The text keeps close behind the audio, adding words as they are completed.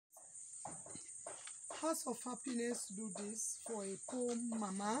House of Happiness do this for a poor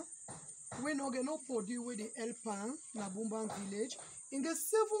mama wey no get nobody wey dey help am na Bumban village. In get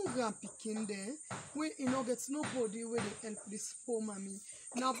 7 grand pikin there wey e no get nobody wey dey help this poor mommy.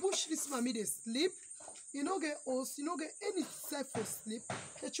 Na bush this mommy dey sleep. E no get house, e no get any self for sleep.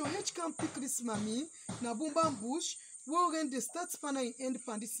 HOH can pick this mommy na Bumban bush. Wey when they start spanner in end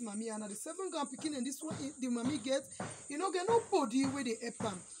pan this mommy and na the 7 grand pikin and this one the mommy get, e no get nobody wey dey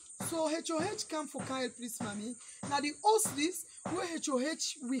help am. So HOH come for can help this mommy. Now the host this where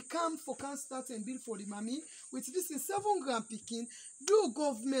HOH we come for can start and build for the mommy with this in 7 grand picking. Do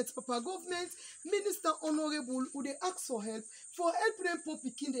government, Papa government, minister honorable who they ask for help them poor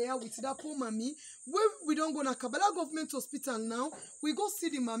picking there with that poor mommy. Where we don't go na Kabbalah government hospital now, we go see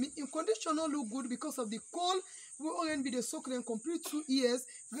the mommy in condition not look good because of the cold. We already be the soak them complete 2 years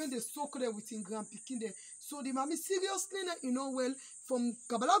when they soak them within grand picking there. So the mommy seriously you know well from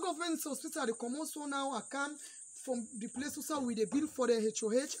Kabbalah government hospital they come also now I come from the place also with the bill for the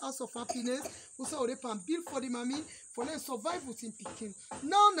HOH House of Happiness also they can bill for the mommy for them survive within picking.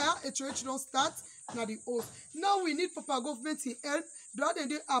 Now HOH don't start now the host. Now we need Papa government in help. Rather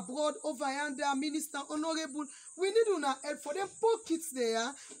than abroad over yonder minister honorable. We need una help for them poor kids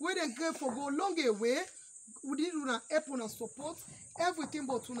there where they go for go long away. We need una help una support everything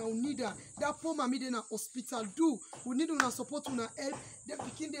but una need that poor mommy in a hospital do. We need una support una help. They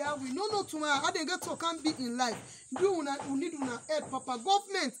picking there we know tomorrow how they get to can be in life. We need una help Papa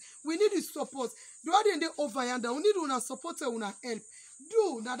government. We need the support. Do I they over yonder? We need una support una help.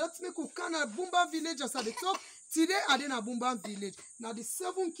 Do now that's make we can Bumban village as at the top. Today I did a Bumban village. Now the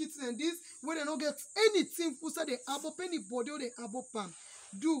 7 kids and this where they don't get anything who say they have up anybody or they have up palm.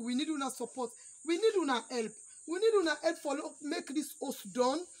 Do we need una support? We need una help. We need una help for make this host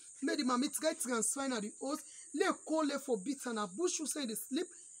done. Make the mammy try to transfer na the host. Let call for beats and a bush who say they sleep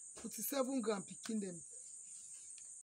with the 7 grand picking them.